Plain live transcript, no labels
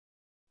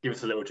Give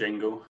us a little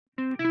jingle.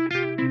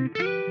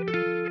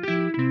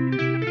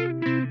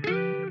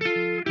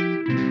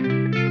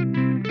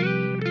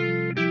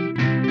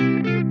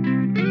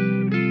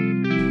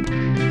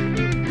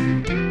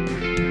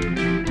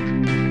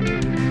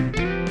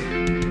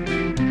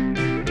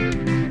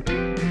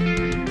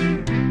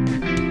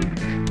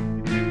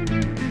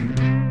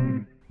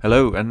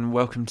 Hello and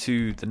welcome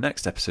to the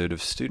next episode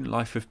of Student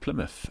Life with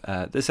Plymouth.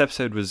 This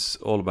episode was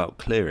all about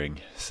clearing,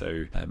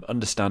 so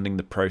understanding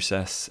the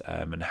process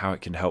and how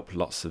it can help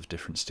lots of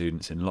different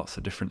students in lots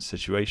of different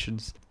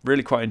situations.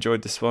 Really quite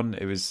enjoyed this one.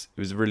 It was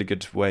a really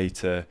good way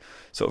to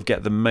sort of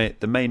get the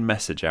main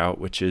message out,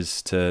 which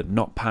is to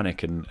not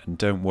panic and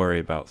don't worry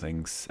about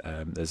things.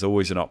 There's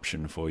always an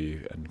option for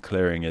you, and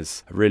clearing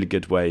is a really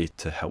good way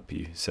to help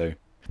you. So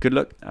good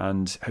luck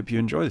and hope you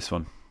enjoy this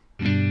one.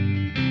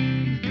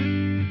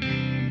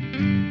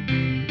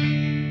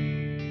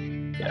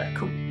 Yeah,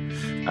 cool.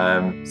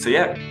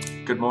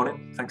 Good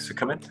morning. Thanks for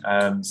coming.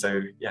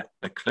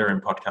 The Clearing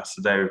podcast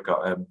today. We've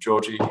got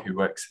Georgie, who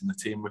works in the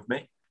team with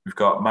me. We've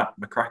got Matt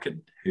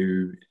McCracken,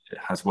 who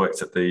has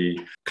worked at the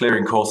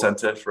Clearing call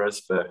centre for us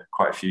for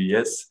quite a few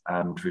years,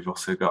 and we've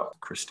also got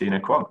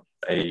Christina Kwon,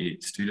 a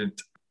student.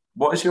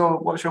 What is your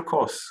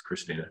course,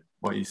 Christina?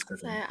 What are you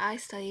studying? So I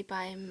study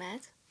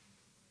biomedics.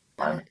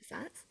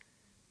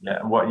 Yeah,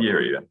 and what year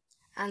are you in?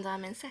 And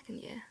I'm in second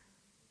year.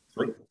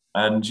 Sweet.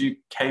 And you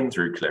came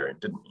through Clearing,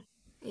 didn't you?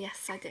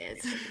 Yes, I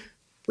did.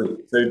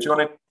 Sweet. So do you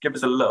want to give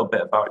us a little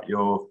bit about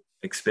your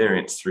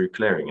experience through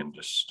Clearing and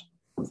just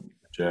the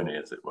journey,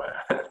 as it were?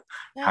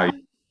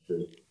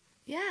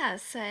 Yeah,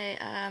 so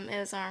it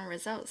was on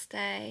results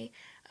day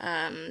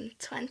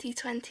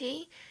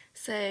 2020,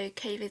 so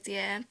COVID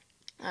year.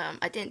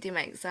 I didn't do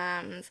my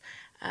exams,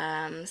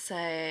 so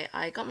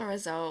I got my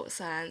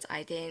results and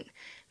I didn't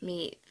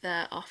meet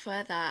the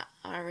offer that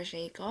I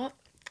originally got.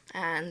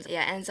 And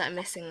yeah, I ended up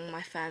missing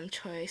my firm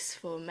choice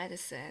for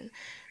medicine.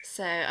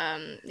 So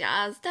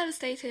I was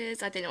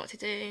devastated. I didn't know what to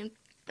do.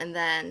 And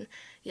then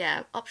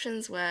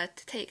options were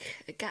to take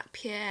a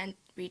gap year and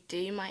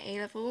redo my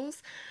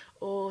A-levels,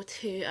 or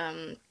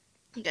to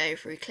go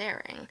through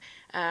clearing,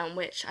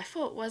 which I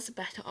thought was a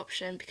better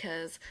option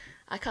because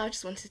I kind of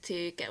just wanted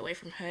to get away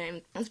from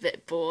home. I was a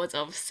bit bored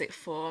of sixth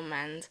form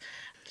and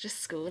just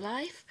school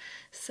life.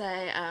 So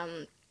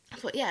I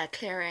thought,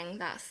 clearing,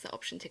 that's the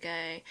option to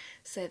go.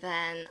 So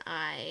then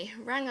I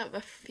rang up a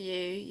few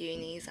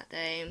unis that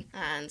day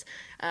and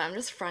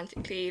just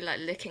frantically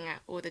looking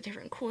at all the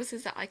different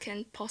courses that I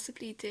can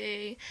possibly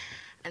do.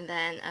 And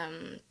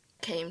then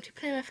came to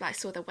Plymouth,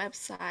 saw the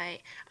website,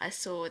 I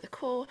saw the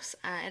course,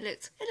 and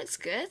it looks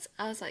good.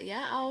 I was like,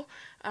 I'll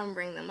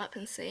ring them up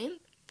and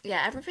see.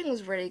 Yeah, everything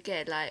was really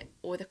good.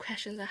 All the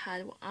questions I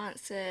had were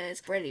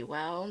answered really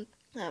well.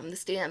 The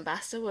student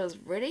ambassador was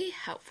really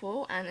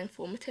helpful and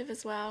informative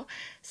as well,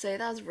 so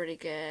that was really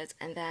good.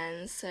 And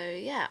then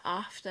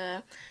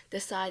after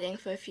deciding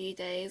for a few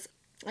days,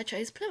 I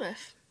chose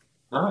Plymouth.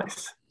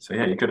 Nice. So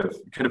you could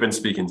have been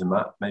speaking to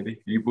Matt,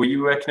 maybe. Were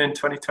you working in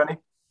 2020?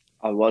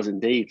 I was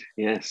indeed,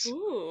 yes.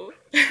 Ooh.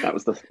 That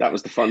was the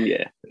fun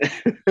year.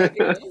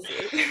 That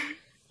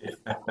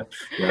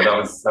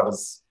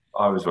was.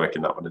 I was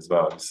working that one as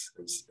well. It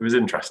was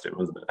interesting,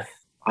 wasn't it?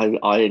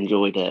 I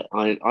enjoyed it.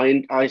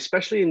 I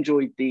especially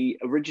enjoyed the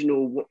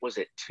original, what was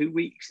it, 2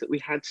 weeks that we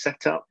had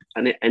set up,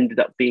 and it ended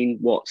up being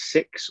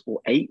 6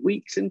 or 8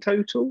 weeks in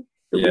total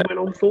that we went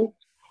on for.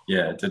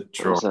 Yeah, it did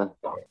draw.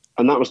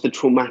 And that was the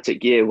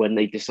traumatic year when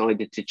they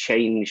decided to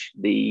change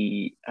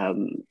the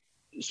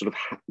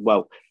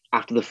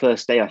after the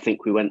first day, I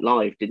think we went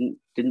live, didn't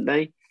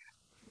they?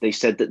 They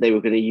said that they were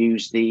going to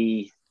use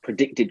the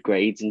predicted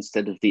grades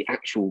instead of the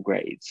actual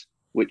grades,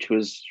 which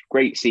was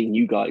great seeing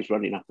you guys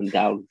running up and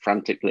down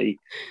frantically,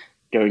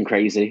 going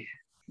crazy.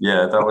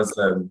 Yeah, that was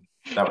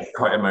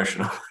quite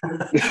emotional.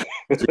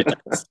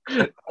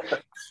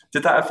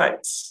 Did that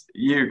affect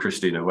you,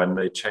 Christina, when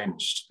they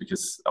changed?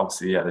 Because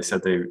obviously, they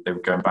said they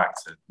were going back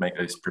to make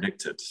those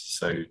predicted.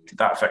 So did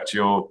that affect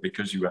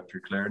because you went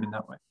through clearing in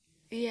that way?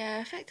 Yeah,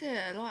 it affected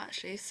it a lot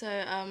actually. So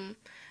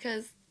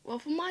because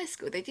for my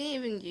school they didn't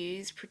even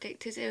use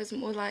predictors. It was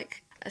more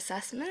like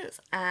assessments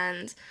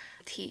and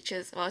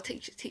teachers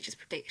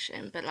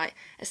prediction, but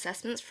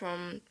assessments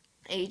from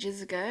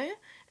ages ago.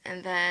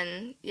 And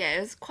then it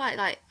was quite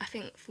I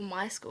think for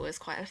my school it's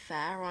quite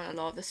unfair on a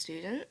lot of the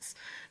students,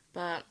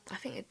 but I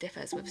think it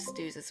differs with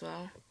STUs as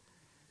well.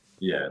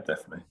 Yeah,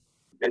 definitely.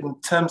 In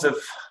terms of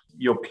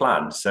your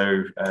plan,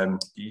 so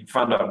did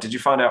you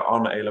find out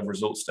on A-level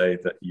results day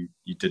that you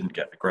didn't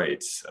get the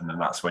grades, and then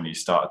that's when you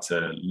started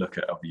to look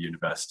at other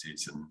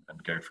universities and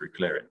go through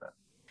clearing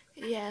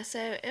then? Yeah,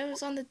 so it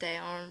was on the day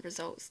on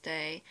results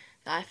day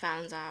that I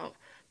found out,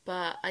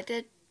 but I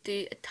did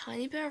do a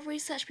tiny bit of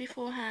research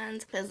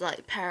beforehand. There's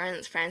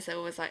parents, friends that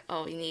always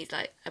oh, you need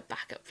a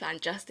backup plan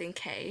just in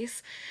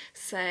case.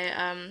 So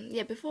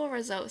before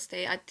results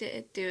day I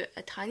did do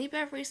a tiny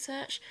bit of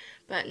research,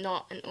 but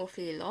not an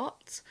awfully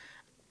lot.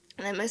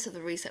 And then most of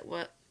the research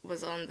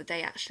was on the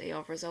day actually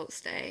of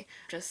results day,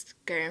 just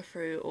going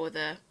through all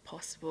the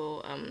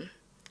possible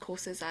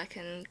courses I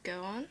can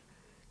go on.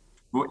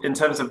 In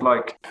terms of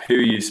like who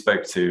you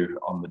spoke to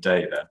on the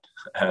day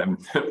then,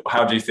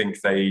 how do you think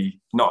they,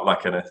 not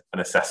like an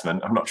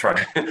assessment, I'm not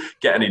trying to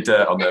get any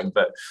dirt on them,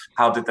 but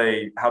how did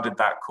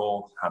that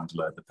call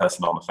handler, the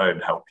person on the phone,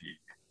 help you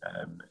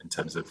in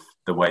terms of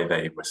the way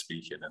they were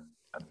speaking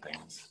and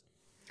things?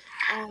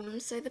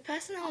 So the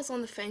person I was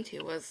on the phone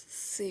to was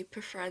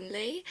super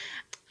friendly.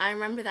 I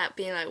remember that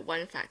being like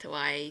one factor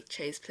why I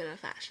chose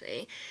Plymouth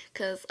actually,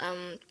 because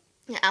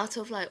out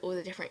of like all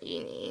the different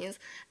unis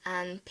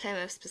and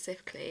Plymouth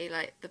specifically,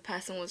 like the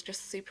person was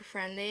just super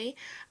friendly,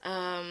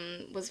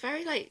 was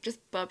very like just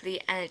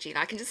bubbly energy.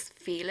 Like, I can just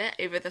feel it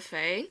over the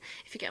phone,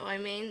 if you get what I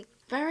mean.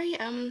 Very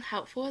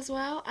helpful as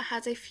well. I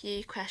had a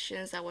few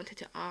questions I wanted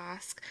to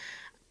ask.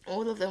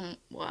 All of them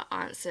were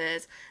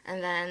answered,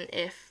 and then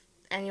if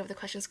any of the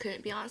questions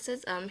couldn't be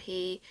answered,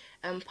 he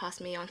passed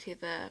me on to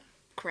the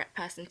correct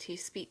person to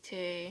speak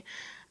to,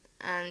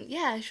 and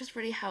yeah, it's just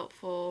really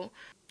helpful.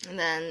 And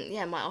then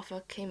yeah, my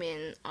offer came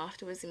in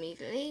afterwards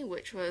immediately,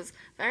 which was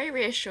very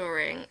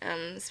reassuring,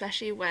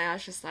 especially when I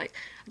was just like,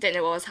 I didn't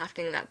know what was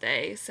happening that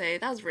day, so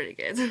that was really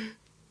good.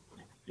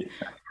 Yeah.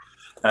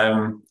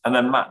 And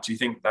then Matt, do you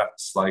think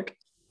that's like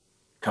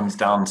comes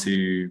down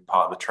to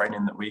part of the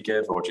training that we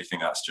give, or do you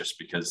think that's just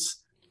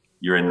because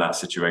you're in that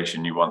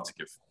situation, you want to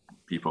give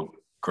people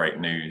great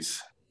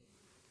news?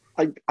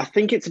 I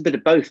think it's a bit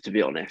of both, to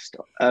be honest.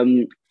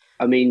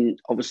 I mean,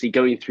 obviously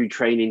going through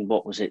training,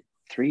 what was it,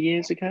 3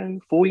 years ago,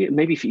 4 years,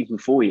 maybe even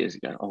 4 years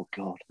ago. Oh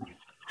God.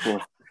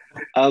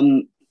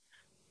 Well,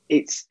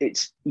 it's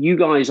you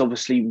guys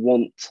obviously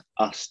want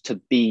us to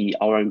be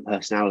our own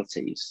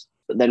personalities,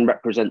 but then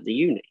represent the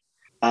uni.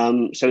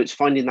 So it's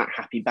finding that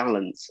happy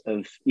balance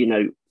of, you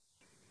know,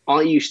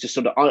 I used to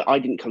sort of, I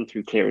didn't come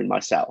through clearing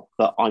myself,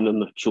 but I'm a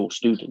mature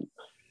student.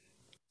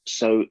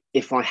 So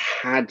if I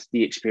had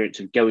the experience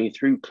of going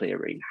through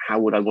clearing, how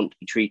would I want to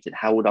be treated?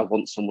 How would I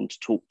want someone to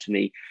talk to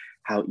me?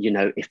 How, you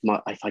know, if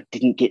I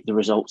didn't get the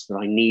results that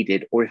I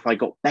needed, or if I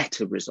got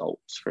better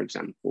results, for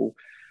example,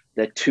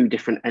 they're two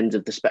different ends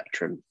of the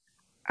spectrum.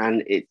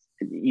 And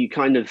you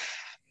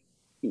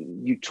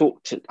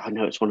talk to, I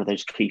know it's one of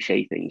those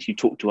cliche things, you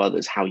talk to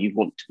others how you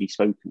want to be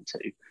spoken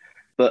to.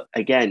 But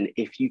again,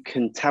 if you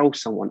can tell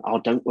someone, oh,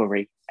 don't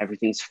worry,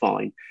 everything's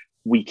fine,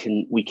 we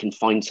can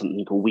find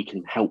something, or we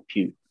can help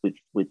you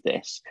with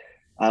this.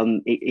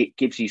 It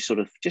gives you sort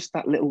of just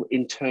that little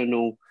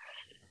internal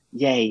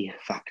yay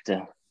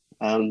factor,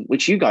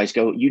 which you guys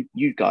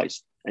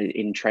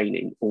in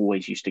training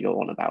always used to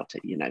go on about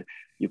it. You know,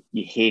 you're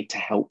here to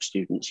help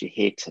students. You're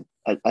here to,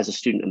 as a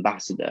student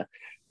ambassador,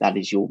 that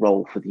is your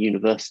role for the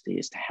university,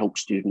 is to help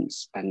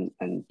students, and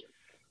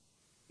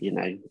you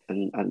know,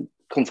 and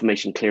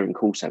confirmation clearing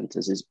call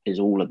centres is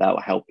all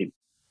about helping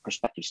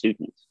prospective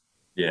students.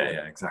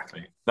 Yeah,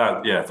 exactly.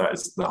 That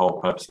is the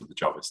whole purpose of the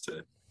job, is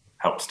to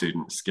help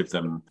students, give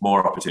them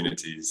more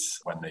opportunities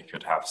when they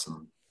could have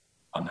some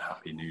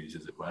unhappy news,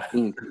 as it were.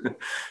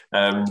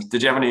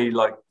 Did you have any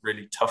like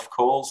really tough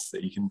calls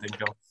that you can think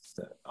of?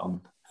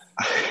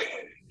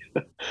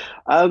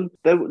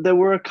 There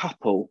were a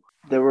couple.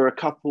 There were a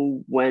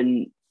couple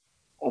when,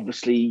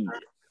 obviously,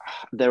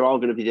 there are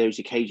going to be those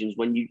occasions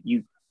when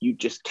you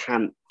just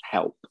can't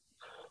help.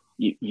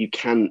 You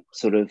can't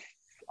sort of.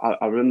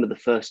 I remember the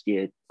first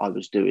year I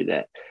was doing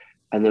it,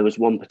 and there was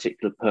one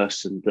particular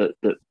person that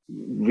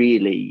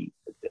really,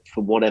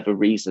 for whatever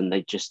reason,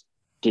 they just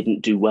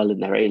didn't do well in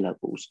their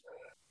A-levels.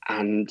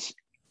 And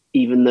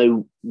even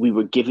though we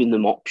were giving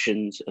them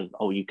options of,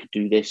 oh, you could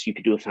do this, you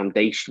could do a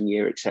foundation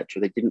year,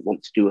 etc., they didn't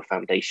want to do a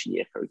foundation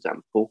year, for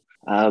example.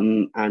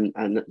 And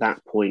at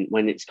that point,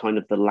 when it's kind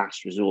of the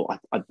last resort,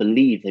 I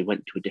believe they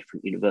went to a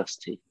different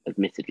university,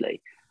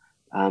 admittedly.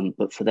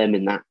 But for them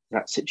in that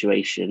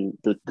situation,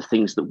 the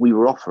things that we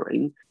were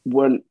offering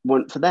weren't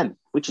for them,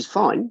 which is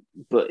fine.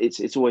 But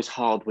it's always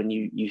hard when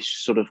you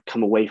sort of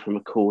come away from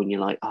a call and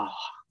you're like, oh,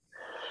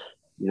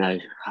 you know,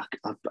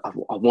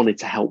 I wanted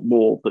to help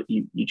more, but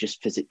you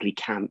just physically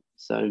can't.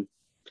 So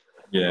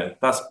yeah,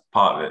 that's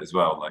part of it as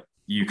well. Like,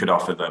 you could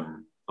offer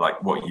them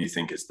like what you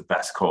think is the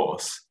best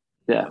course.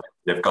 Yeah,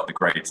 they've got the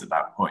grades at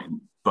that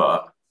point,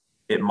 but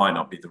it might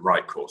not be the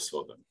right course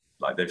for them.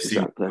 Like, they've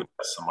seen it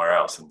somewhere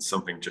else, and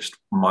something just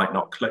might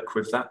not click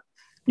with that.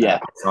 Yeah.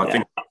 So I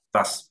think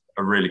that's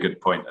a really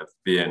good point of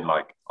being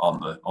like on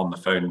the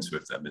phones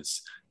with them,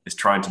 is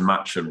trying to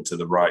match them to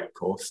the right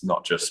course,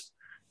 not just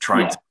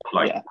trying to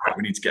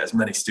we need to get as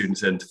many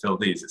students in to fill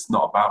these. It's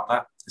not about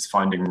that. It's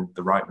finding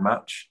the right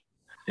match.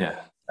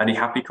 Yeah. Any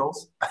happy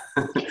calls?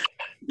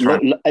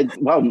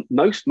 Well,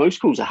 most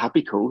calls are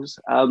happy calls.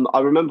 I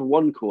remember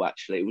one call,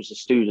 actually. It was a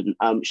student.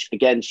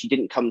 Again, she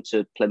didn't come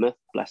to Plymouth,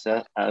 bless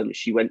her.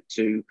 She went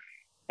to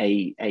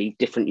a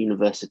different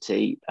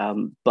university,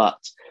 but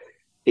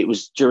it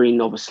was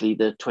during, obviously,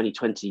 the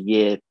 2020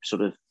 year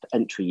sort of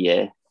entry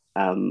year,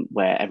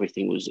 where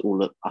everything was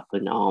all up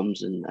in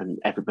arms, and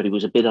everybody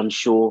was a bit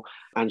unsure.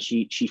 And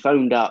she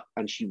phoned up,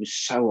 and she was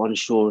so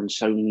unsure and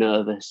so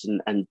nervous,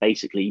 and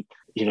basically,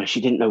 you know,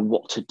 she didn't know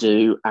what to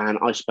do. And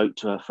I spoke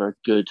to her for a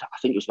good, I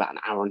think it was about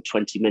an hour and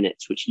 20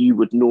 minutes, which you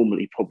would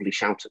normally probably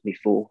shout at me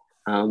for.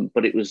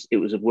 but it was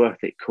a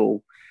worth it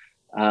call.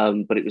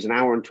 But it was an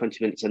hour and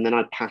 20 minutes, and then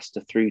I passed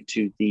her through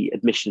to the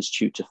admissions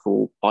tutor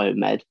for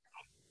biomed.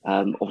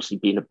 Obviously,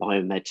 being a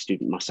biomed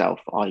student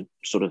myself, I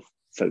sort of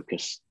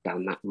focused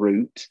down that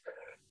route.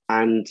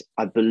 And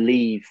I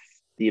believe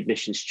the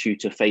admissions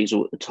tutor,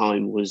 Faisal, at the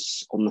time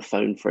was on the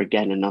phone for,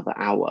 again, another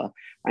hour.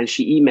 And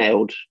she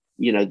emailed,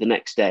 the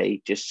next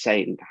day, just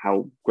saying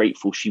how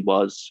grateful she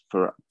was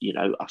for,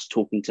 us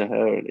talking to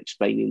her and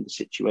explaining the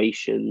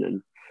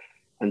situation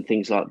and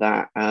things like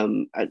that.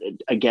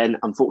 Again,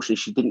 unfortunately,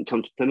 she didn't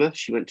come to Plymouth.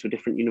 She went to a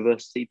different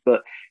university,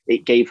 but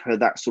it gave her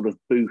that sort of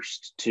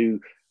boost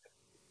to,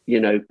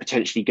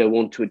 potentially go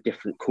on to a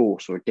different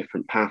course or a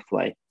different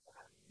pathway.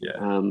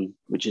 Yeah.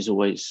 Which is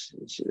always,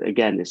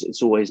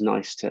 it's always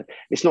nice to,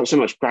 it's not so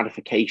much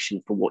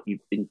gratification for what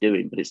you've been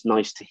doing, but it's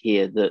nice to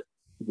hear that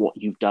what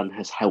you've done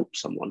has helped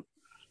someone.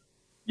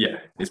 Yeah,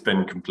 it's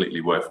been completely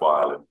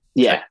worthwhile and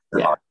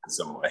in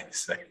some way.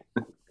 So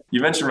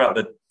you mentioned about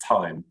the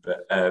time,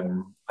 but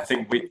I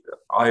think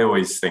I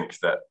always think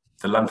that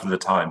the length of the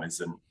time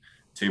isn't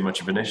too much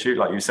of an issue.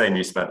 Like you were saying,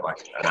 you spent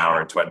like an hour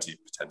and 20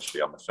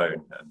 potentially on the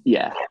phone.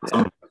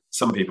 And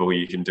some people,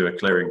 you can do a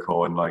clearing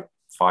call in like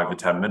 5 or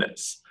 10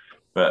 minutes,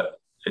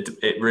 but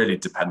it really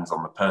depends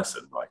on the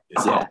person. Like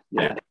it's not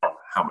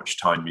how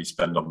much time you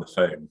spend on the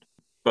phone.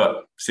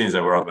 But seems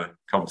like we're on the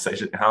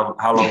conversation, how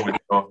long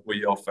were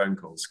your phone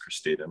calls,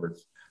 Christina,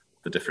 with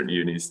the different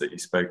unis that you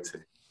spoke to?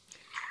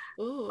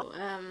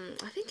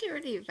 I think it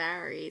really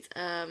varied.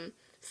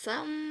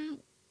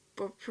 Some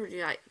were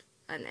pretty like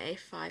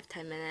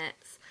 5-10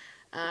 minutes.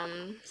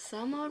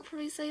 Some I would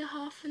probably say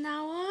half an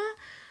hour.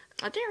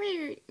 I don't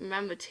really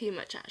remember too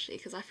much actually,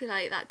 because I feel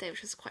like that day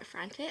was just quite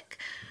frantic.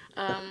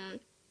 I'd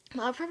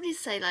probably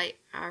say like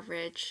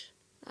average,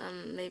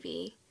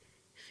 maybe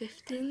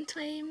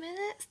 15-20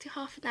 minutes to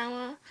half an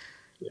hour.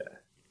 Yeah,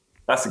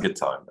 that's a good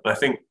time. And I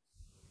think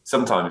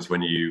sometimes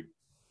when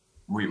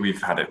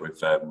we've had it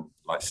with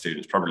like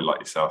students, probably like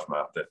yourself,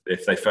 Matt, that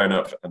if they phone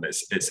up and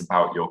it's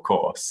about your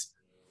course,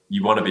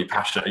 you want to be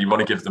passionate. You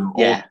want to give them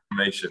all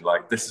information.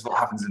 Like, this is what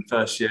happens in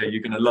first year.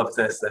 You're going to love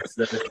this.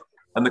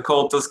 And the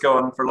call does go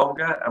on for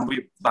longer, and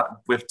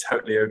we're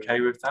totally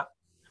okay with that.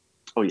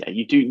 Oh yeah,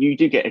 you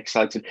do get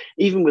excited,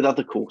 even with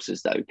other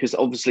courses though, because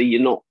obviously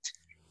you're not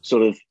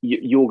sort of,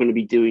 you're going to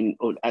be doing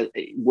or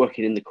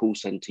working in the call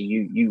centre.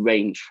 You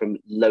range from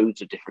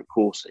loads of different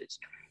courses,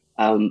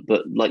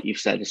 but like you've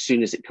said, as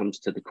soon as it comes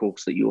to the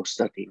course that you're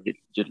studying,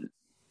 you're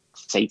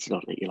sated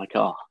on it. You're like,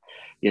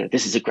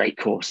 this is a great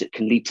course. It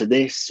can lead to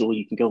this, or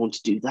you can go on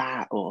to do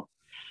that, or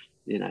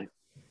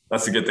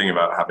That's the good thing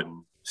about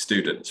having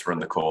students run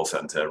the call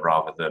centre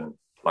rather than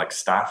like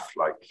staff,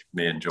 like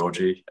me and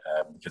Georgie,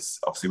 because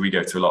obviously we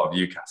go to a lot of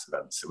UCAS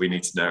events, so we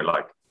need to know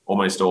like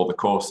almost all the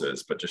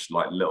courses, but just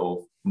like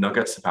little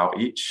nuggets about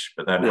each.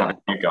 But then having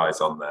you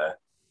guys on there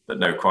that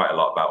know quite a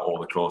lot about all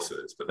the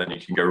courses, but then you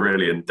can go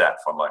really in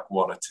depth on like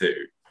one or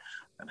two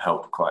and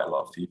help quite a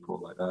lot of people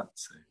like that.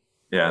 So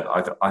yeah,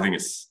 I think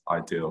it's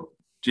ideal.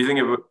 Do you think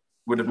it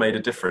would have made a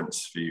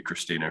difference for you,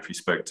 Christina, if you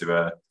spoke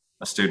to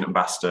a student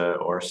ambassador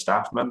or a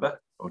staff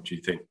member? Or do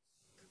you think,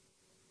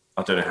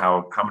 I don't know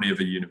how many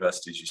other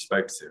universities you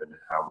spoke to and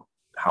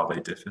how they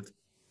differed?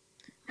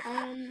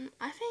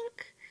 I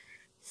think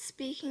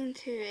speaking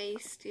to a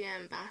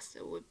student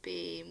ambassador would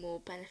be more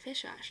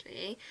beneficial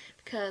actually,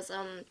 because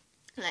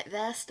like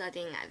they're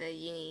studying at the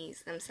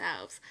unis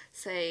themselves,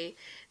 so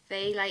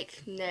they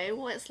like know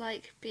what it's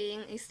like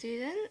being a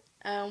student,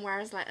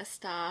 whereas like a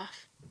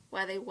staff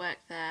where they work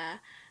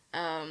there,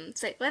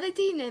 so where they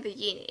do know the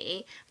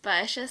uni,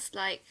 but it's just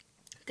like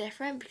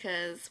different,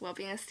 because while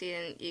being a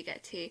student you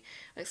get to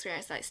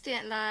experience like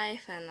student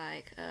life and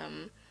like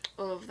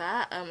all of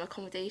that,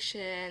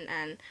 accommodation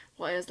and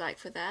what it was like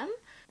for them.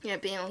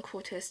 Being on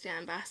call to a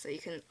student ambassador, you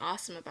can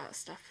ask them about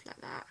stuff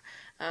like that,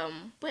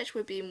 which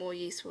would be more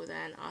useful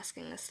than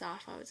asking the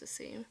staff, I would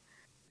assume.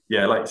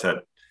 Yeah, like you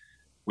said,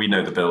 we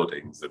know the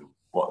buildings and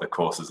what the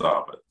courses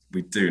are, but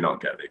we do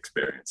not get the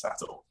experience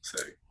at all. So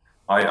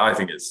I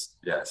think it's,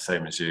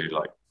 same as you,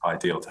 like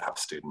ideal to have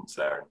students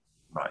there. And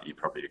Matt, you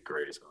probably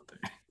agree as well,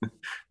 don't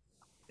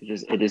you?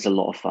 It is a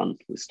lot of fun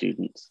with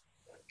students,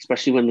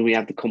 especially when we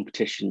have the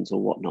competitions or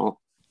whatnot.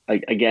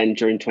 Again,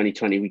 during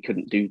 2020, we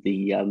couldn't do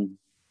the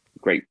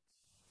great,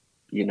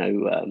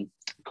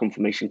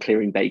 confirmation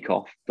clearing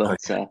bake-off, but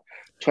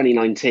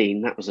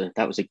 2019, that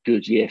was a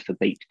good year for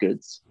baked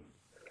goods.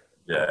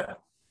 Yeah,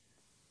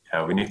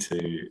 we need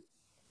to.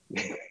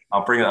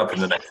 I'll bring it up in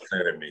the next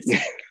clearing meeting.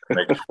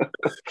 Make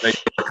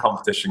the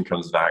competition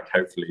comes back.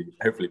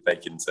 Hopefully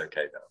baking's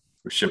okay now.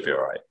 We should be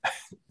all right.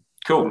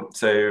 Cool.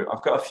 So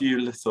I've got a few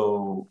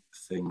little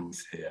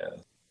things here.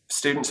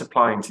 Students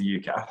applying to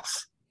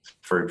UCAS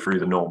through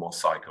the normal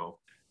cycle.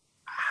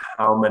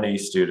 How many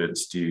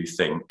students do you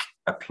think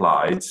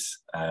applied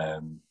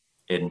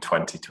in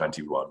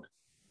 2021?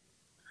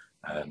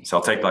 So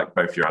I'll take like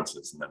both your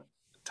answers and then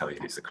tell you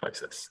who's the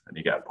closest, and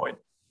you get a point.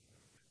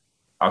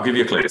 I'll give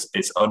you a clue.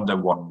 It's under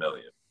 1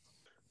 million.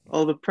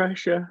 Oh, the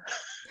pressure.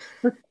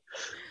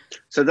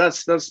 So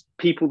that's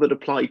people that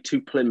apply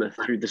to Plymouth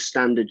through the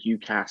standard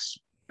UCAS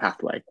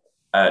pathway,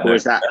 or No,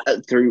 is that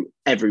through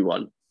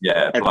everyone?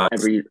 yeah, it applies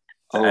Every to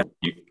oh,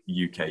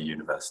 any UK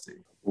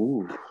university.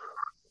 ooh.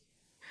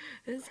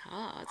 It's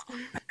hard.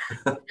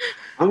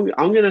 I'm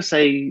going to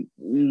say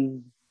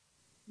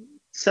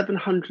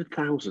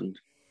 700,000.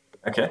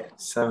 Okay,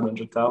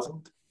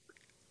 700,000.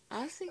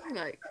 I was thinking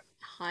like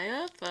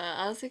higher, but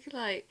I was thinking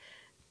like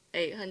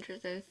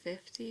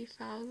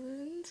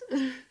 850,000.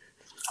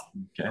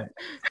 Okay,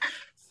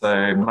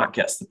 so Matt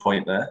gets the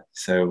point there.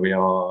 So we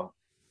are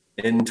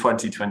in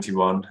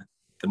 2021.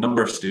 The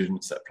number of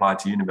students that applied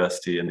to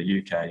university in the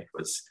UK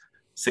was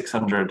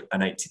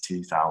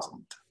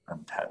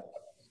 682,010,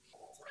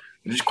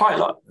 which is quite a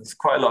lot. There's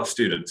quite a lot of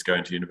students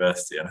going to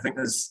university, and I think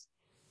there's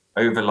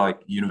over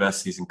like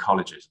universities and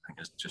colleges. I think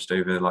there's just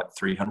over like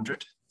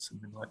 300,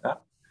 something like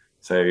that.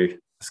 So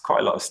there's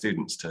quite a lot of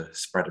students to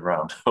spread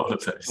around all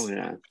of those. Oh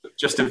yeah.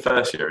 Just in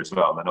first year as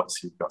well. And then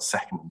obviously you've got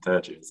second and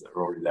third years that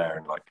are already there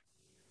and like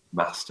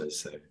masters.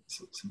 So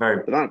it's a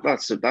very But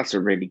that's a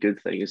really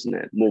good thing, isn't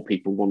it? More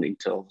people wanting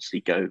to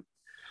obviously go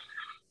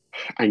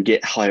and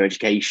get higher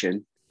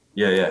education.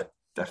 yeah,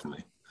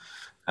 definitely.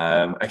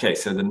 Okay,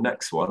 so the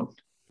next one.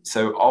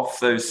 So of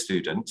those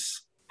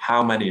students,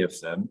 how many of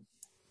them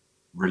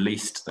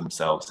released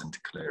themselves into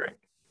clearing?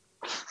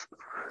 So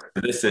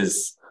this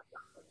is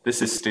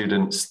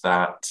students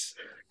that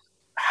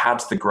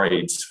had the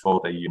grades for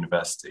their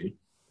university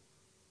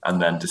and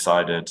then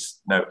decided,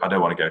 no, I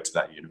don't want to go to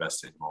that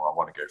university anymore. I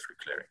want to go through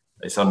clearing.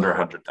 It's under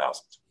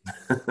 100,000.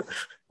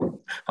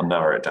 I'll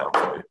narrow it down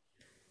for you.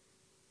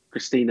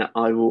 Christina,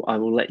 I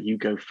will let you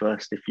go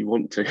first if you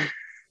want to.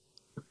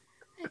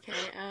 Okay,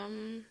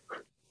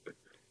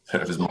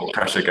 There's more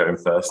pressure going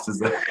first, is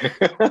there?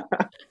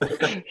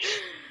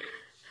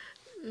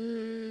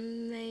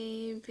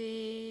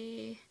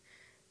 maybe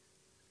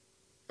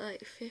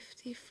like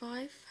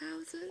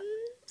 55,000.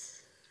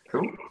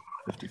 Cool.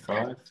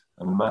 55.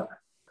 And Matt?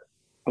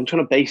 I'm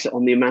trying to base it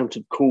on the amount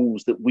of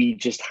calls that we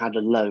just had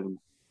alone.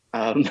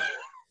 And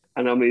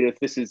I mean, if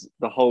this is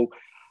the whole,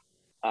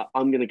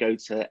 I'm going to go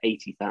to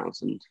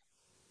 80,000.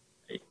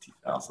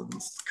 80,000.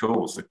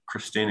 Cool. So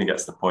Christina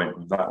gets the point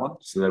with that one.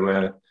 So there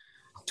were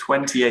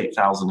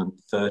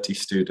 28,030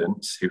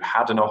 students who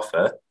had an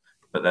offer,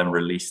 but then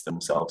released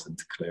themselves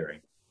into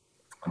clearing.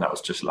 And that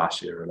was just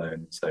last year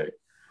alone. So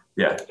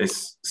yeah,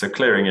 so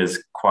clearing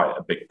is quite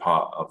a big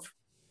part of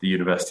the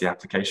university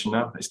application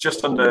now. It's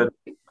just under,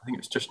 I think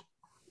it's just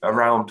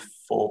around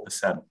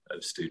 4%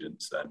 of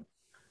students then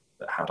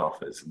that had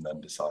offers and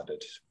then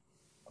decided,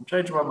 I'm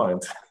changing my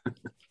mind.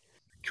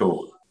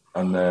 Cool.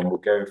 And then we're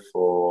going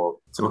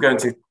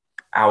to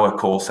our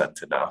call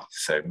centre now.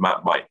 So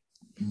Matt might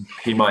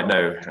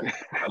know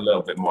a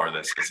little bit more of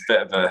this. It's a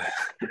bit of a...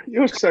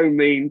 You're so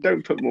mean.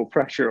 Don't put more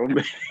pressure on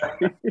me.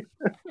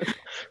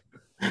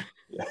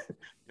 Yeah,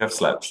 you have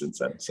slept since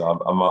then, so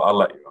I'll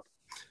let you off.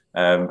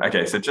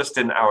 Okay, so just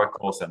in our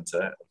call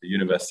centre at the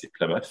University of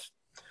Plymouth,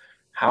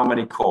 how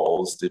many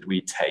calls did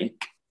we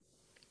take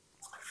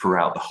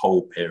throughout the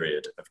whole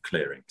period of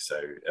clearing? So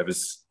it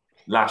was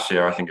last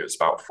year, I think it was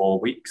about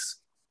 4 weeks.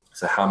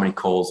 So how many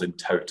calls in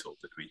total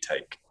did we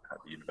take at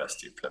the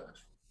University of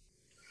Plymouth?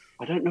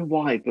 I don't know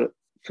why, but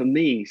for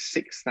me,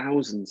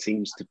 6,000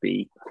 seems to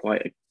be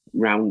quite a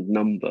round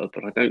number,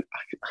 but I don't...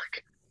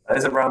 That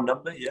is a round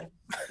number, yeah.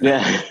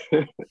 Yeah.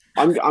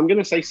 I'm going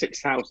to say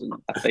 6,000,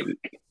 I think.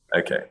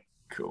 Okay,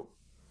 cool.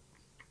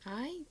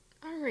 I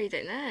really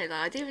don't know. Like,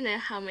 I don't even know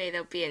how many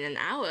there'll be in an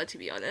hour, to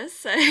be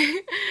honest. So,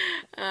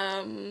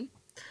 I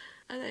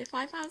don't know,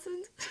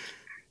 5,000?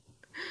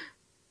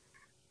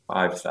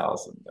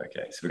 5,000.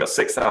 Okay, so we got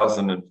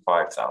 6,000 and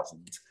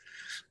 5,000.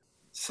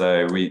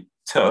 So we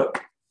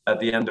took, at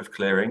the end of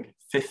clearing,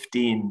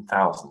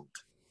 15,000.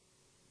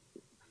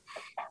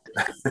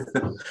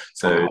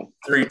 So Wow.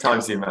 3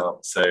 times the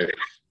amount. So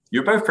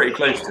you're both pretty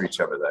close to each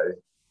other, though.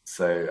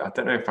 So I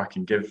don't know if I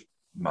can give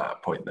Matt a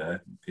point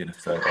there, being a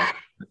third.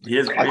 He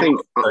is. I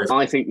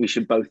think we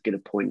should both get a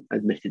point,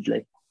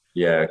 admittedly.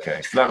 Yeah.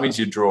 Okay. So that means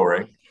you're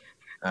drawing.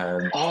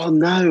 Oh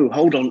no!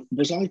 Hold on.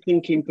 Was I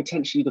thinking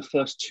potentially the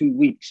first 2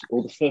 weeks,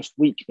 or the first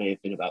week may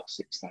have been about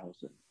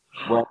 6,000?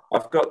 Well,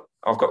 I've got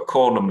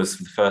core numbers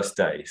for the first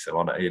day, so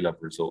on A-level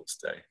results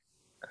day.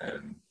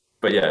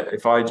 But yeah,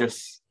 if I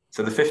just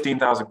so the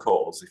 15,000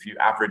 calls, if you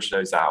average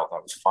those out,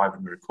 that was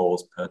 500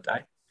 calls per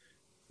day.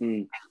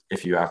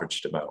 If you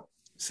averaged them out.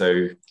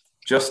 So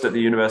just at the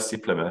University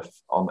of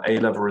Plymouth on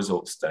A-level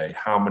results day,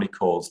 how many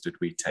calls did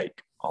we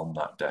take on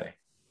that day?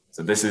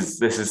 So this is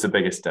the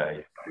biggest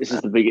day. This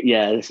is the big.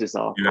 Yeah, this is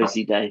our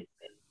busy day.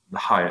 The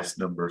highest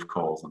number of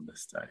calls on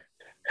this day.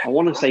 I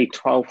want to say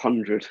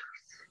 1,200.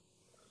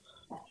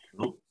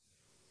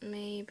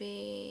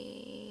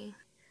 Maybe.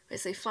 Wait,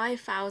 so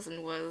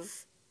 5,000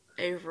 was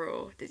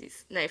overall.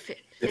 No,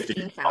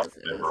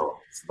 15,000 overall.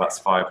 So that's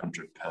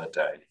 500 per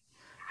day,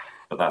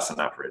 but that's an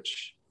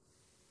average.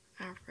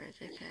 average.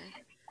 Okay.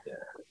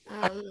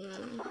 Yeah.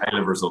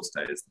 A-level results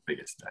day is the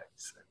biggest day.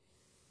 So.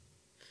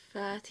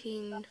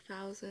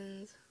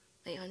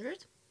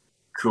 13,800.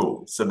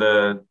 Cool. So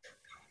the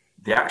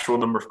the actual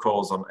number of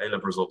calls on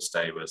A-level results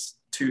day was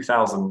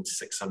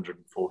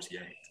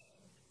 2,648.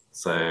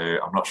 So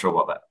I'm not sure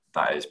what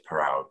that is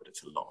per hour, but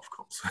it's a lot of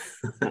calls.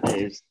 That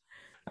is.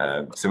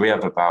 So we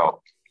have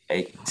about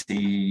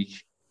 80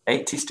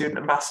 student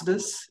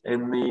ambassadors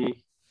in the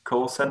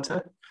call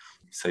centre.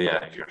 So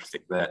yeah, you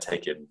think they're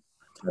taking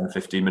 10,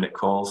 15-minute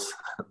calls.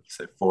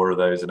 So 4 of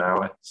those an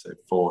hour. So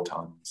 4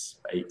 times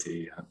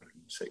 80,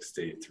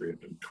 160,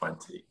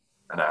 320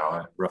 an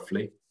hour,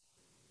 roughly.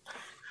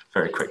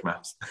 Very quick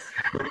maths.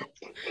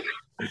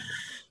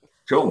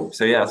 Cool.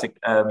 So yeah, I think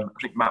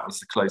Matt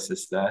was the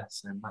closest there.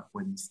 So Matt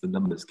wins the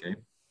numbers game.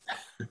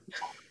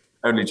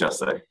 Only just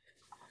though.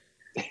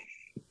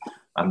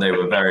 And they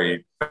were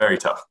very, very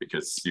tough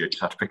because you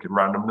just had to pick a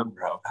random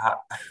number out of the hat.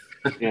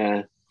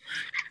 Yeah.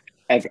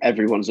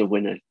 Everyone's a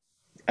winner.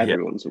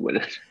 Everyone's a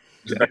winner.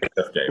 It's a very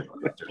tough game.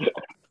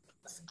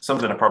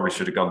 Something I probably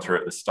should have gone through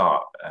at the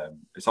start.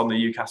 It's on the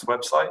UCAS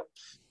website,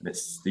 and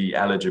it's the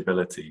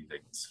eligibility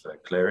things for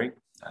clearing.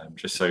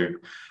 Just so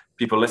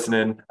people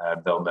listening,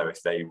 they'll know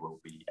if they will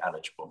be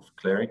eligible for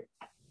clearing.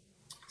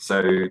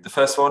 So the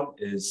first one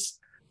is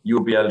you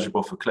will be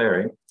eligible for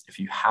clearing if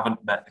you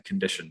haven't met the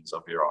conditions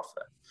of your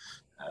offer.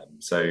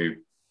 So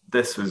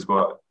this was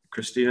what,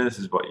 Christina, this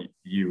is what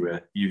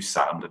you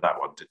sat under that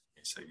one, didn't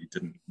you? So you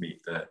didn't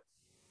meet the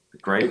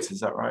grades,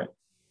 is that right?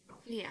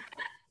 Yeah.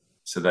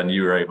 So then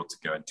you were able to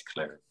go into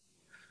clearing.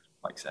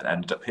 Like I said,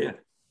 ended up here.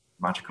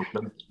 Magical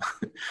Plymouth.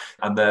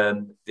 And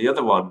then the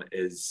other one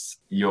is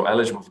you're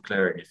eligible for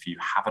clearing if you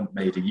haven't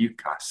made a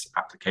UCAS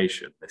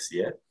application this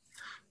year.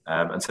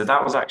 And so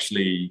that was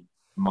actually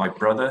my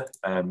brother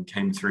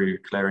came through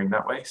clearing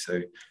that way.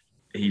 So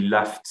he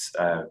left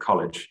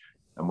college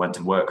and went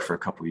to work for a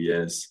couple of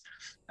years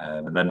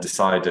and then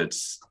decided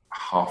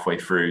halfway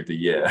through the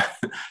year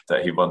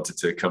that he wanted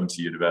to come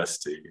to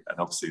university. And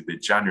obviously the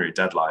January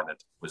deadline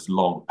was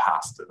long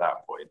past at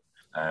that point.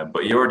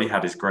 But he already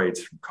had his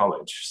grades from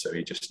college, so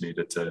he just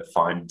needed to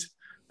find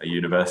a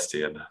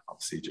university and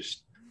obviously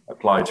just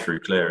applied through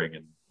clearing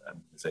and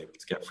was able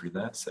to get through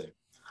there. So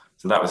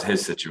that was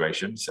his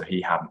situation. So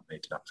he hadn't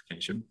made an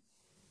application.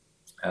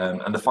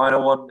 And the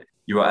final one,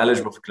 you are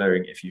eligible for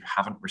clearing if you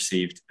haven't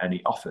received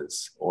any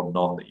offers or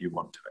none that you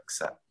want to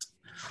accept.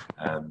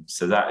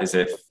 So that is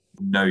if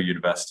no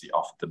university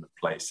offered them a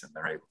place and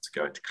they're able to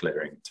go into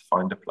clearing to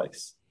find a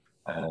place.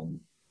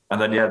 And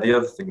then, yeah, the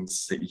other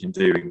things that you can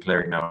do in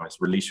clearing now is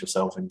release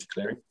yourself into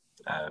clearing.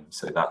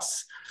 So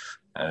that's,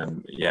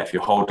 if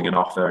you're holding an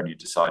offer and you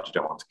decide you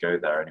don't want to go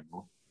there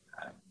anymore,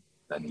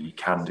 then you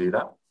can do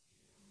that.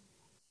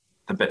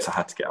 The bits I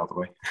had to get out of the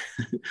way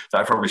that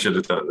I probably should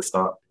have done at the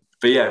start.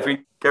 But yeah, if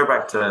we go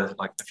back to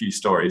like a few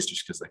stories,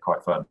 just because they're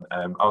quite fun.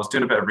 I was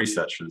doing a bit of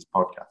research for this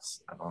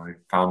podcast and I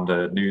found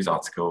a news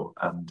article,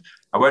 and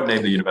I won't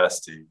name the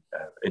university.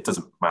 It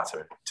doesn't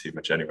matter too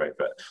much anyway,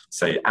 but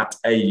say at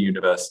a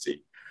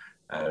university,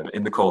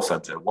 in the call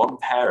centre, one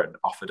parent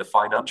offered a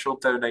financial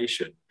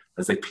donation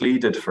as they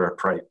pleaded for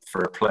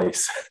a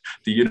place.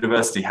 The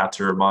university had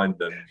to remind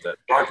them that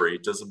bribery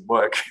doesn't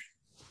work.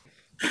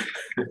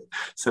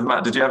 So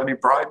Matt, did you have any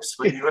bribes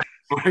when you were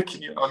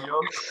working on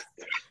yours?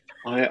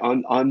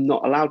 I'm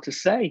not allowed to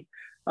say.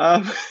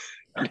 No,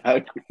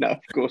 of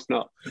course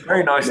not.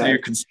 Very nice new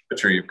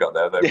conservatory you've got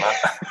there, though,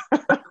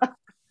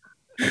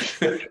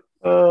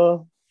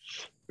 Matt.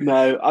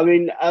 No, I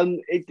mean,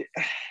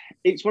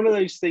 it's one of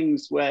those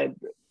things where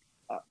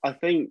I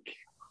think,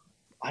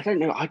 I don't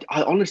know, I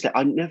honestly,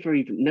 I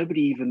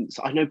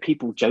know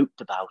people joked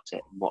about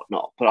it and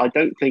whatnot, but I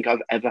don't think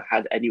I've ever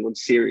had anyone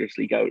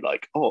seriously go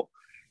like, oh,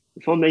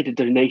 if I made a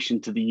donation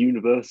to the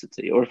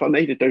university, or if I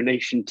made a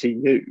donation to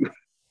you,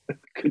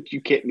 could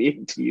you get me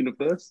into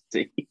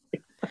university?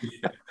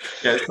 Yeah,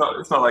 it's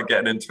not like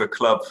getting into a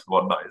club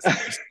one night.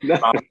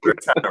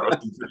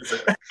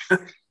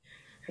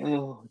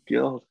 Oh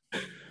God.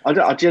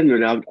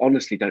 I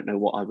honestly don't know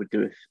what I would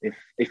do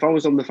if I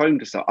was on the phone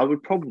to start. I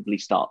would probably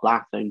start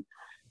laughing,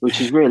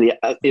 which is really,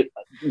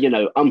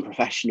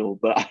 unprofessional.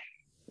 But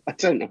I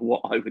don't know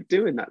what I would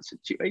do in that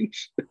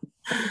situation.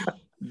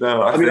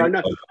 No,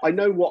 I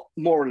know what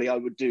morally I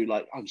would do.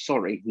 Like, I'm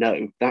sorry,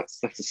 no,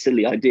 that's a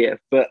silly idea.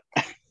 But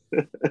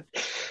I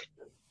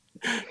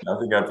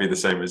think I'd be the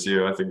same as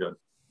you. I think I'd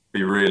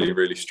be really,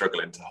 really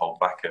struggling to hold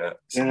back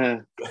yeah.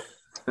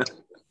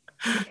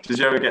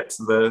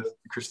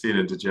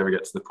 Christina, did you ever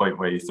get to the point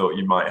where you thought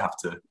you might have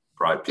to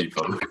bribe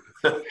people?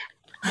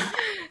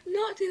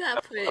 Not to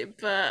that point,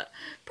 but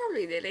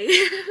probably nearly.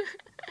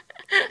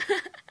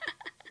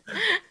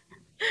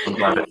 I'm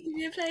glad it Give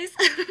me a place.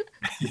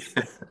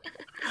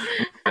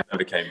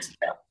 never came to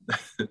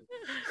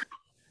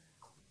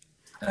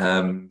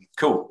that.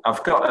 Cool.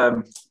 I've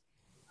got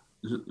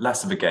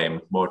less of a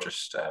game, more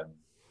just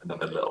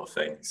another little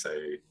thing. So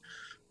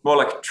more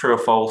like true or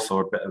false,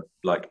 or a bit of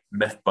like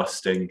myth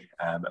busting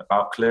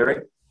about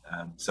clearing.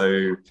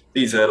 So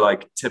these are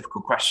like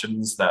typical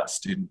questions that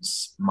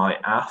students might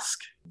ask.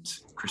 And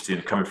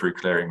Christina, coming through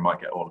clearing, might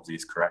get all of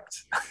these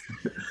correct.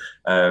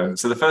 So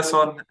the first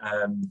one,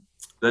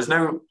 there's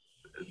no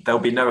there'll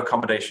be no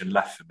accommodation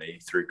left for me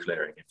through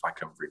clearing if I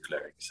come through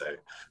clearing. So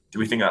do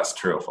we think that's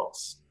true or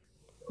false?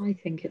 I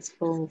think it's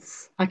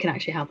false. I can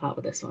actually help out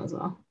with this one as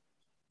well.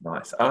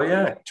 Nice. Oh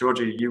yeah,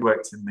 Georgie, you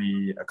worked in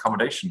the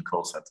accommodation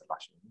call centre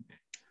last year, didn't you?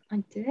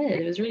 I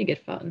did. It was really good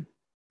fun.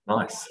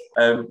 Nice.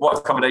 What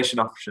accommodation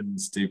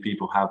options do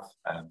people have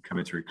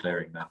coming through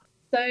clearing now?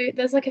 So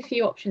there's like a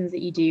few options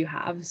that you do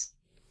have. So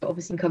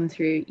obviously, you can come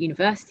through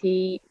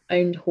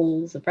university-owned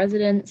halls of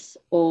residence,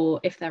 or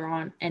if there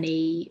aren't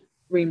any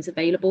rooms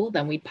available,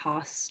 then we'd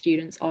pass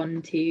students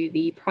on to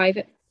the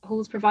private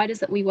halls providers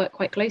that we work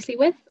quite closely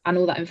with, and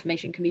all that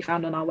information can be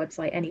found on our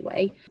website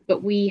anyway.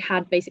 But we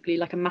had basically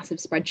like a massive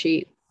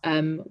spreadsheet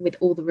with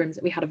all the rooms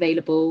that we had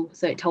available.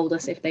 So it told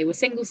us if they were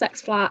single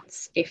sex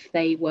flats, if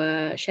they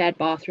were shared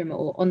bathroom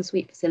or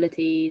ensuite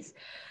facilities.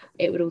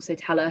 It would also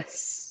tell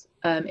us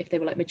if they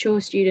were like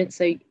mature students.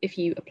 So if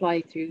you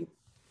apply through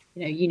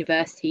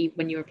university,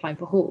 when you're applying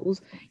for halls,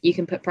 you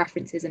can put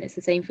preferences, and it's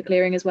the same for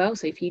clearing as well.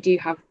 So if you do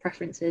have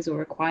preferences or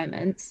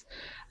requirements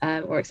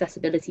or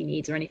accessibility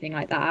needs or anything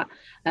like that,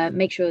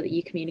 make sure that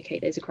you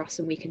communicate those across,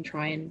 and we can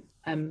try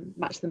and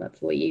match them up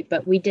for you.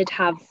 But we did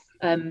have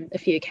a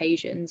few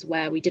occasions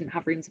where we didn't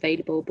have rooms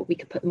available, but we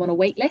could put them on a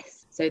wait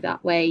list, so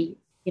that way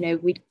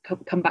we'd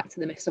come back to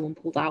them if someone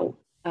pulled out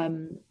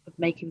of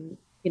making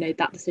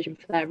that decision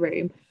for their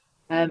room,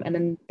 and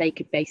then they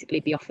could basically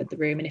be offered the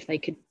room, and if they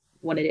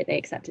wanted it, they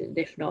accepted it.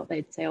 If not,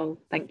 they'd say, oh,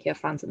 thank you, I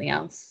found something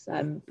else,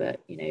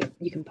 but you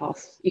can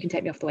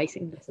take me off the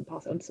waiting list and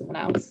pass it on to someone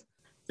else.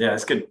 Yeah,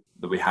 it's good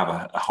that we have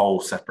a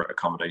whole separate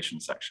accommodation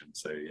section.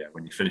 So yeah,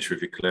 when you finish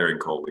with your clearing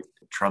call, we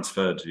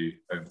transferred you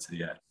over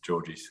to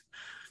Georgie's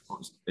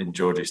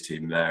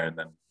team there, and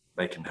then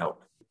they can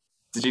help.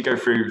 Did you go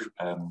through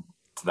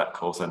to that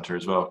call centre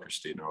as well,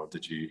 Christina, or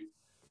did you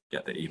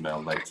get the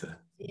email later?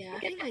 Yeah, I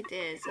think I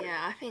did.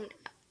 Yeah, I think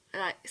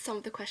like some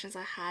of the questions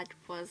I had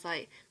was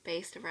like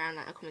based around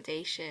like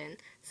accommodation,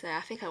 so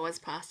I think I was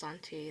passed on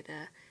to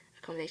the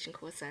accommodation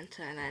call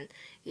centre, and then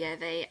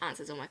they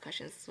answered all my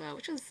questions as well,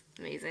 which was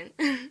amazing.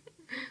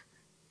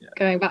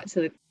 Going back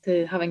to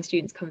having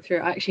students come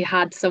through, I actually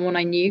had someone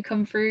I knew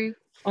come through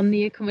on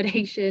the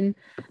accommodation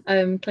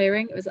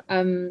clearing. It was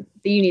the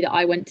uni that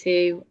I went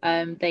to.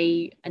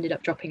 They ended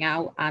up dropping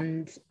out,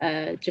 and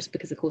just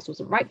because the course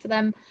wasn't right for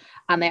them,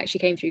 and they actually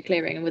came through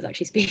clearing and was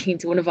actually speaking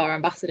to one of our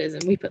ambassadors,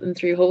 and we put them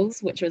through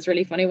halls, which was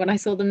really funny when I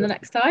saw them the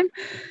next time.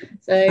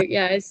 So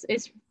yeah,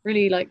 it's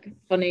really like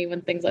funny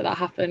when things like that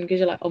happen, because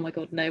you're like, oh my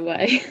god, no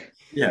way.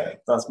 Yeah,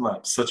 that's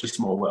mad. Such a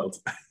small world.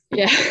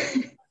 Yeah.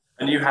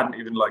 And you hadn't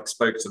even like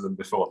spoke to them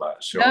before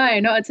that, sure? No,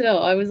 not at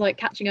all. I was like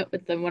catching up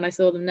with them when I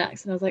saw them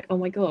next, and I was like, oh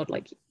my god,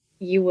 like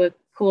you were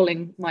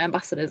calling my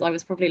ambassadors. I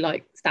was probably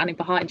like standing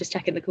behind just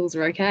checking the calls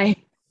are okay.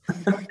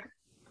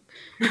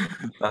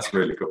 That's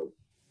really cool.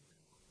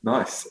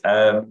 Nice.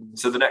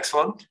 So the next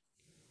one,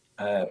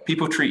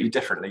 people treat you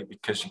differently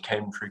because you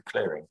came through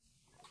clearing.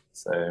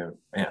 So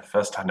yeah,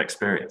 first-hand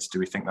experience. Do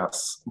we think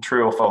that's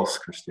true or false,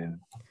 Christina?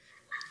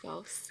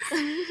 False.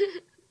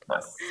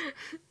 Nice.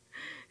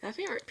 I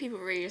think people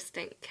really just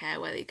don't care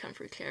whether you come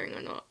through clearing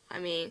or not. I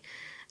mean,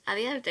 at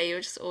the end of the day,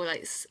 you're just all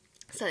like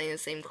studying the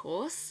same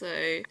course,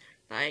 so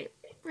like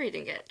really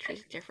didn't get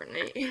treated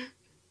differently.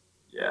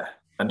 Yeah,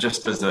 and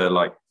just as a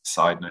like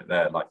side note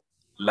there, like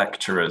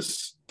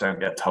lecturers don't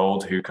get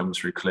told who comes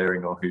through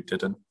clearing or who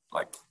didn't.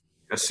 Like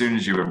as soon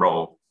as you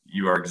enroll,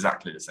 you are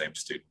exactly the same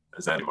student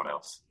as anyone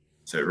else.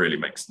 So it really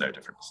makes no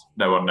difference.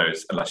 No one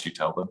knows unless you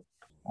tell them.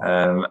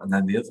 And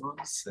then the other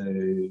one, so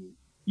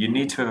you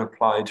need to have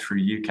applied through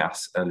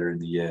UCAS earlier in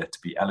the year to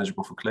be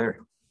eligible for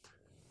clearing.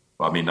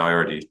 Well, I mean, I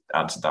already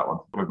answered that one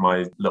with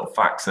my little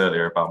facts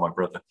earlier about my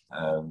brother.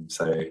 I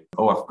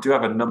do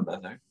have a number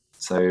though.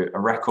 So a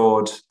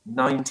record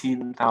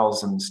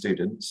 19,000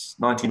 students,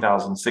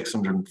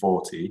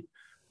 19,640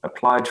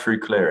 applied through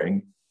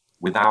clearing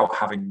without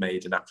having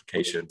made an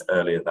application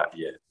earlier that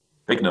year.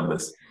 Big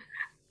numbers.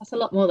 That's a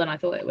lot more than I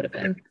thought it would have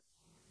been.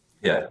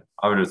 Yeah,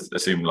 I would have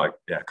assumed like,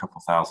 a couple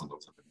thousand or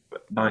something,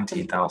 but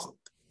 19,000.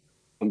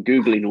 I'm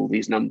Googling all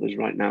these numbers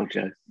right now,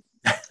 Joe.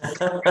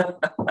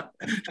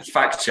 Just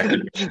fact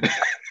checking.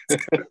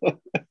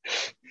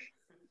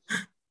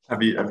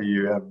 Have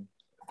you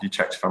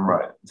checked if I'm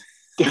right?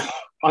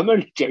 I'm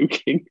only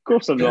joking. Of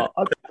course I'm not.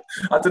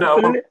 I don't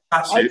know.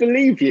 I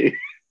believe you.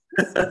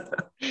 I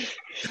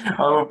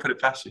won't put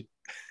it past you.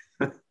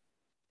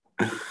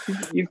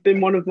 You've been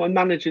one of my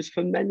managers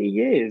for many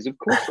years. Of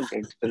course I'm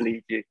going to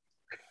believe you.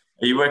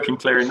 Are you working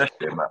clearing this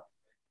year, Matt?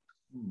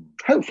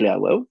 Hopefully I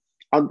will.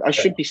 I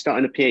should be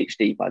starting a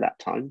PhD by that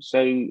time. So,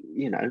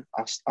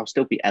 I'll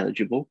still be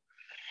eligible.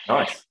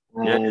 Nice.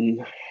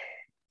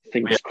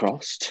 Fingers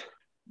crossed.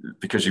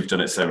 Because you've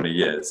done it so many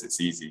years,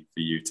 it's easy for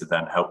you to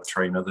then help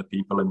train other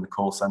people in the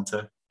call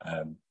centre,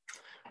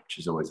 which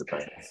is always a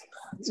bonus.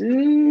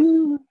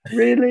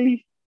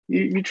 Really?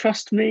 You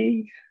trust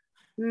me?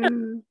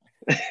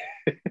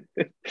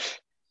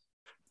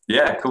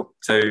 Yeah, cool.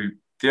 So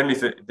the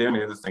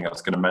only other thing I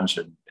was going to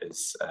mention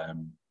is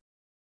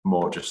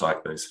more just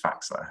like those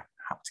facts that I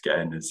have to get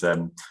in is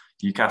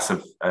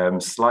UCAS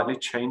have slightly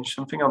changed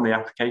something on the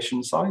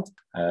application side,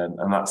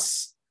 and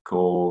that's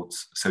called,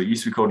 so it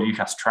used to be called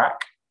UCAS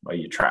Track, where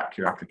you track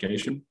your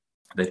application.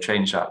 They've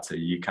changed that to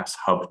UCAS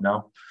Hub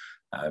now,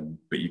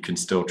 but you can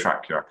still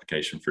track your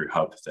application through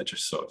Hub. They're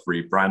just sort of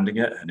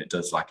rebranding it, and it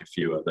does like a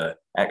few other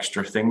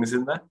extra things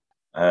in there.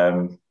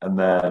 And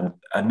then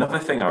another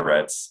thing I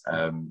read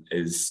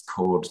is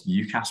called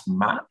UCAS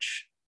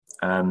Match.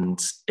 And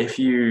if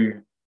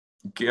you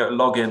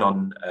log in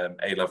on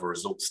A-level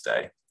results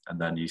day, and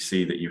then you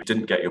see that you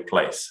didn't get your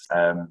place,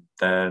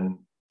 then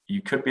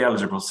you could be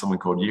eligible for something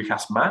called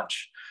UCAS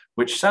Match,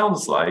 which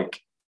sounds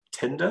like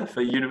Tinder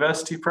for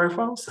university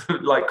profiles,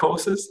 like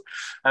courses.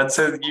 And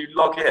so you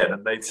log in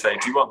and they'd say,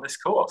 do you want this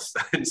course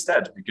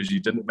instead, because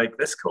you didn't make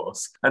this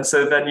course? And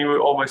so then you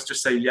would almost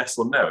just say yes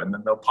or no, and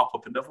then they'll pop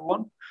up another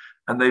one.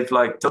 And they've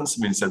like done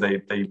something, so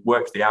they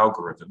work the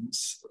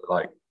algorithms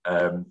like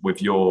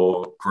with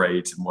your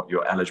grades and what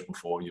you're eligible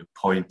for, your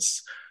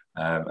points,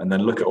 and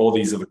then look at all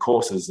these other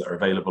courses that are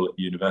available at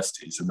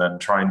universities, and then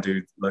try and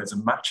do loads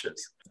of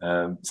matches.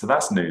 So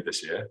that's new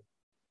this year.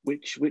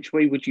 Which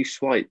way would you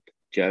swipe,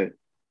 Joe?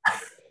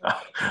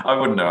 I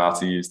wouldn't know how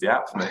to use the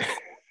app, mate.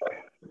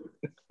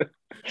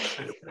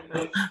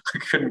 I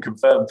couldn't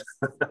confirm.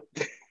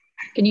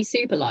 Can you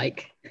super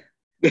like?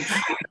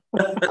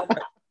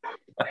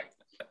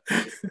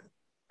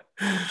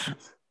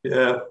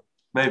 Yeah,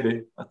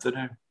 maybe. I don't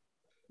know.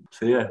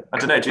 So yeah, I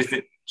don't know. Do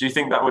you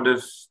think that would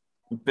have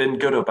been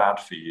good or bad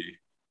for you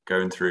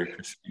going through,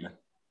 Christina?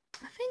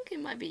 I think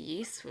it might be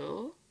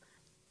useful.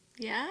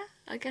 Yeah,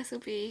 I guess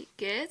it'll be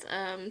good.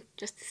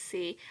 Just to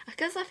see,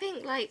 because I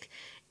think like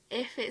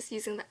if it's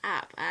using the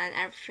app and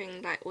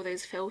everything, like all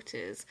those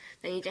filters,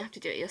 then you don't have to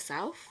do it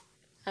yourself.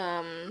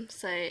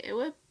 So it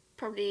would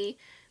probably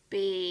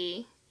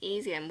be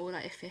easier and more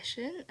like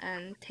efficient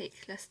and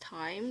take less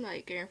time,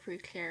 like going through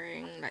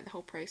clearing like the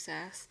whole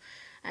process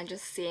and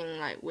just seeing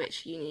like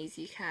which unis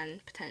you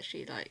can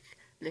potentially like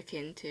look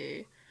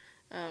into.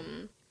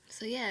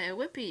 So yeah, it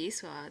would be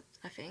useful,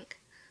 I think.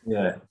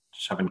 Yeah,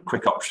 just having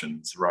quick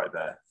options right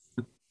there.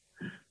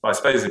 But I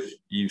suppose if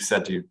you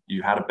said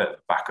you had a bit of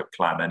a backup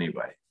plan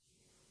anyway,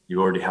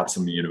 you already had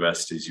some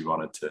universities you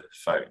wanted to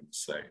phone.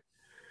 So do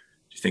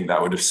you think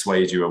that would have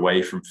swayed you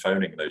away from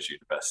phoning those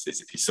universities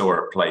if you saw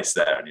a place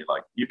there and you're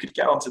like, you could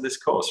get onto this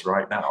course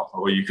right now,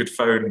 or you could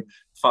phone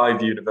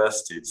 5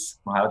 universities?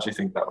 Well, how do you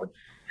think that would?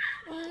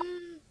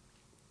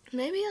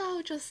 Maybe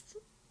I'll just,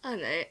 I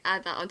don't know,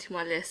 add that onto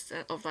my list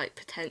of like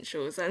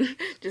potentials and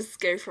just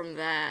go from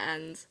there,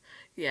 and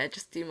yeah,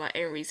 just do my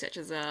own research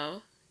as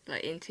well,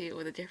 like into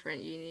all the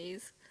different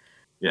unis.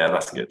 Yeah,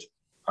 that's good.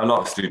 A lot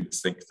of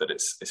students think that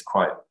it's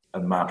quite a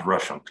mad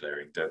rush on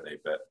clearing, don't they?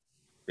 But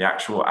the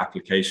actual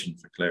application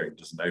for clearing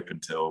doesn't open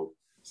till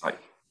it's like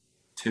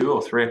 2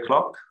 or 3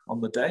 o'clock on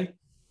the day.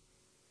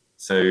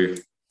 So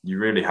you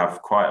really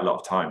have quite a lot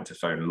of time to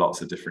phone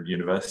lots of different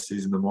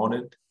universities in the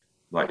morning.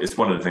 Like it's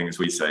one of the things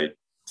we say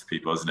to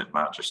people, isn't it,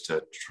 Matt? Just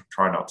to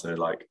try not to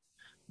like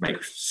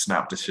make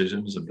snap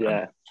decisions. And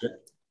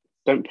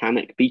don't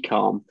panic, be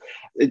calm.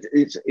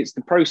 It's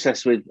the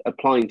process with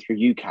applying through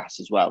UCAS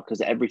as well,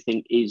 because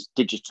everything is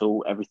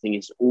digital, everything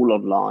is all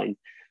online,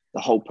 the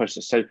whole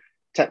process. So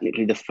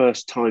technically the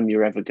first time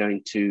you're ever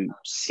going to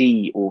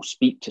see or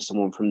speak to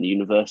someone from the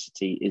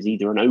university is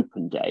either an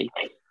open day,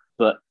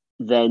 but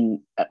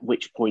then at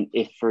which point,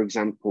 if, for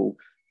example,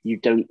 you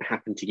don't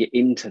happen to get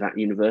into that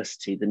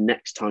university, the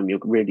next time you're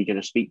really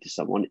going to speak to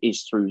someone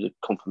is through the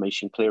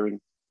confirmation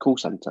clearing call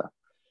centre.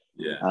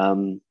 Yeah.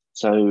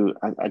 So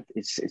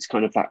it's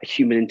kind of that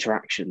human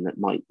interaction that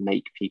might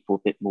make people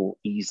a bit more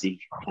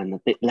easy and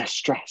a bit less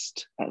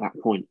stressed at that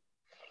point.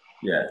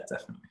 Yeah,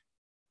 definitely.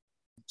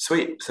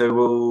 Sweet. So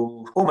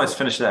we'll almost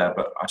finish there,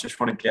 but I just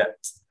want to get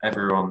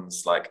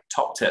everyone's like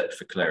top tip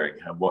for clearing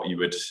and what you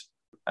would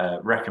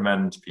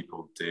recommend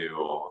people do,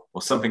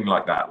 or something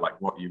like that, like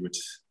what you would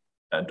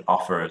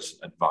offer as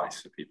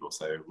advice for people.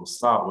 So we'll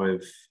start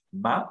with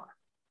Matt.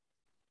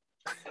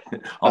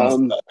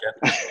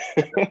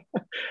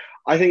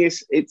 I think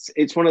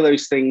it's one of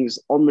those things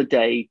on the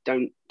day.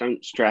 Don't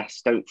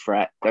stress, don't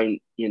fret,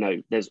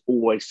 there's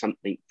always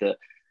something that,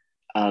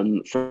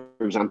 for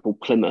example,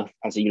 Plymouth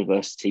as a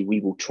university, we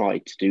will try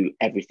to do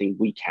everything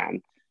we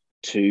can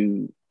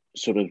to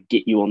sort of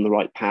get you on the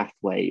right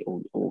pathway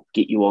or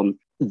get you on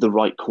the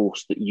right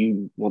course that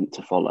you want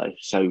to follow.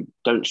 So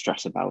don't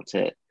stress about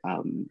it.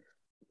 And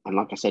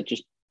like I said,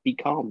 just be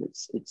calm.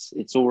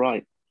 It's all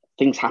right.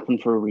 Things happen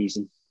for a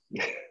reason.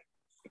 Yeah.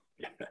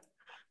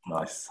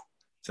 Nice.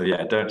 So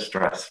yeah, don't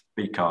stress,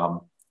 be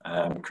calm.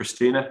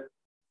 Christina?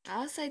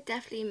 I would say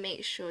definitely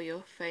make sure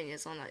your phone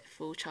is on like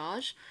full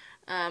charge.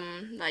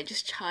 Like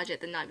just charge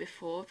it the night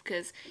before,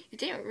 because you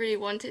don't really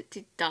want it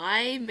to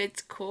die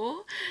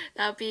mid-core.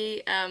 That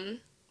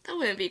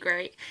wouldn't be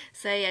great.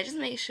 So yeah, just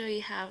make sure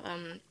you have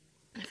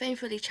your phone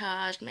fully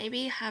charged.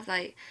 Maybe have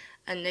like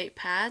a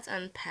notepad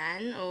and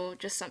pen, or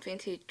just something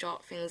to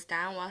jot things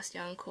down whilst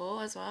you're on call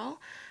as well.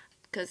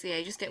 because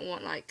you just didn't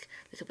want like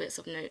little bits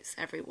of notes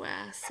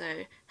everywhere.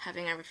 So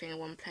having everything in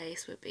one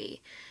place would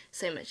be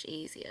so much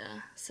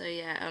easier. So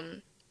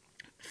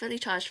fully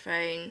charged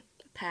phone,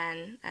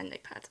 pen, and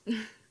notepad.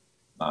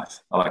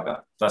 Nice. I like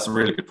that. That's a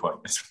really good point,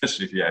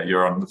 especially if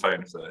you're on the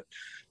phone for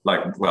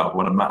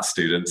one of Matt's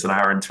students, an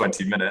hour and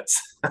 20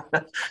 minutes,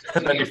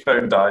 and then your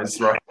phone dies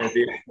right with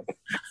you.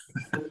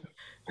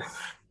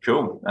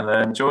 Cool. And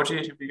then Georgie,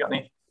 have you got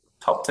any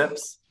top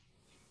tips?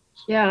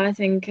 Yeah, I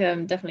think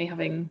definitely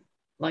having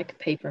like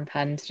paper and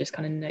pen to just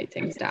kind of note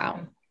things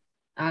down.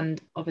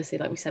 And obviously,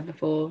 like we said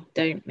before,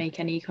 don't make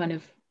any kind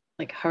of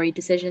like hurried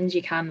decisions.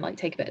 You can like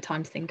take a bit of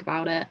time to think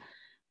about it,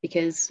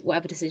 because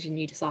whatever decision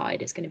you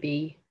decide, it's going to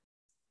be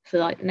for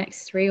like the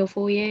next 3 or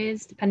 4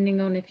 years,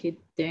 depending on if you're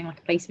doing like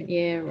a placement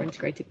year or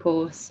integrated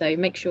course. So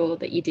make sure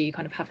that you do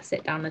kind of have a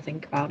sit down and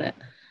think about it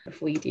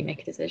before you do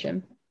make a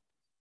decision.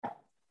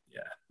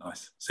 Yeah,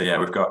 nice. So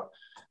we've got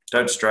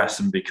don't stress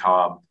and be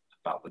calm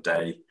about the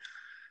day.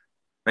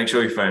 Make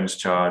sure your phone's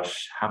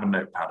charged, have a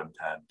notepad and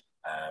pen,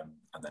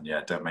 and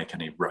then don't make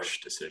any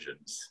rush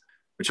decisions,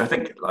 which I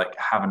think like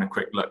having a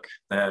quick look,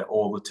 they're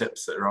all the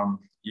tips that are on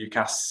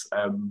UCAS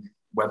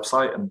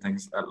website and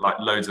things, like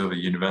loads of other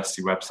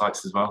university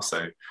websites as well.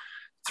 So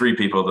 3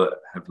 people that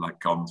have like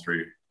gone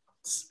through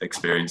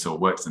experience or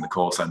worked in the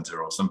call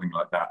center or something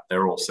like that,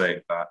 they're all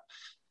saying that.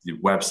 The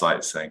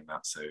website's saying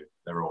that, so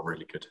they're all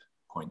really good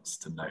points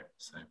to note.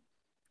 So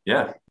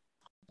I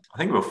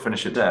think we'll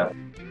finish it there.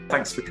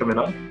 Thanks for coming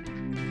on.